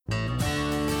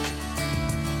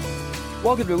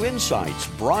Welcome to Insights,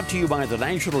 brought to you by the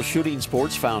National Shooting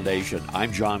Sports Foundation.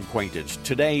 I'm John Quaintance.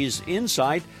 Today's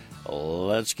Insight,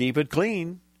 let's keep it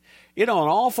clean. You know, an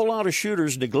awful lot of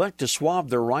shooters neglect to swab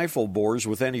their rifle bores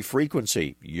with any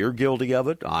frequency. You're guilty of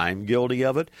it. I'm guilty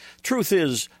of it. Truth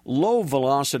is,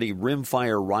 low-velocity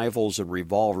rimfire rifles and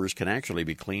revolvers can actually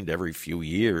be cleaned every few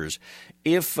years.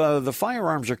 If the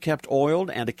firearms are kept oiled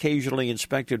and occasionally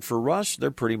inspected for rust, they're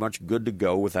pretty much good to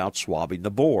go without swabbing the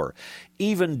bore.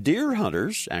 Even deer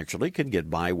hunters actually can get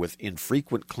by with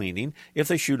infrequent cleaning if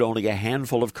they shoot only a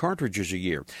handful of cartridges a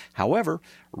year. However,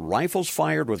 rifles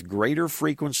fired with greater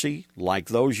frequency, like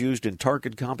those used in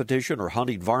target competition or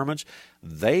hunting varmints,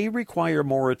 they require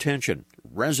more attention.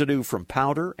 Residue from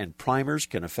powder and primers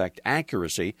can affect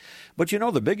accuracy, but you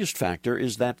know the biggest factor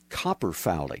is that copper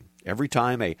fouling. Every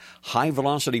time a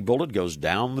high-velocity bullet goes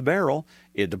down the barrel,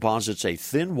 it deposits a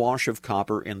thin wash of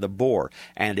copper in the bore.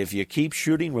 And if you keep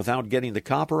shooting without getting the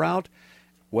copper out,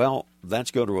 well, that's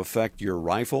going to affect your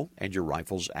rifle and your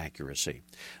rifle's accuracy.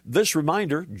 This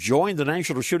reminder, join the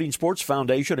National Shooting Sports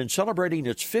Foundation in celebrating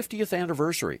its 50th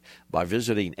anniversary by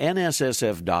visiting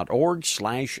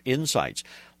nssf.org/insights.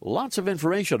 Lots of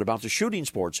information about the shooting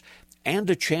sports and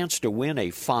a chance to win a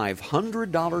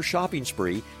 $500 shopping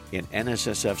spree in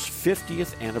NSSF's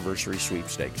 50th anniversary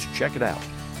sweepstakes. Check it out.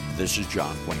 This is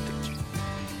John Quaintance.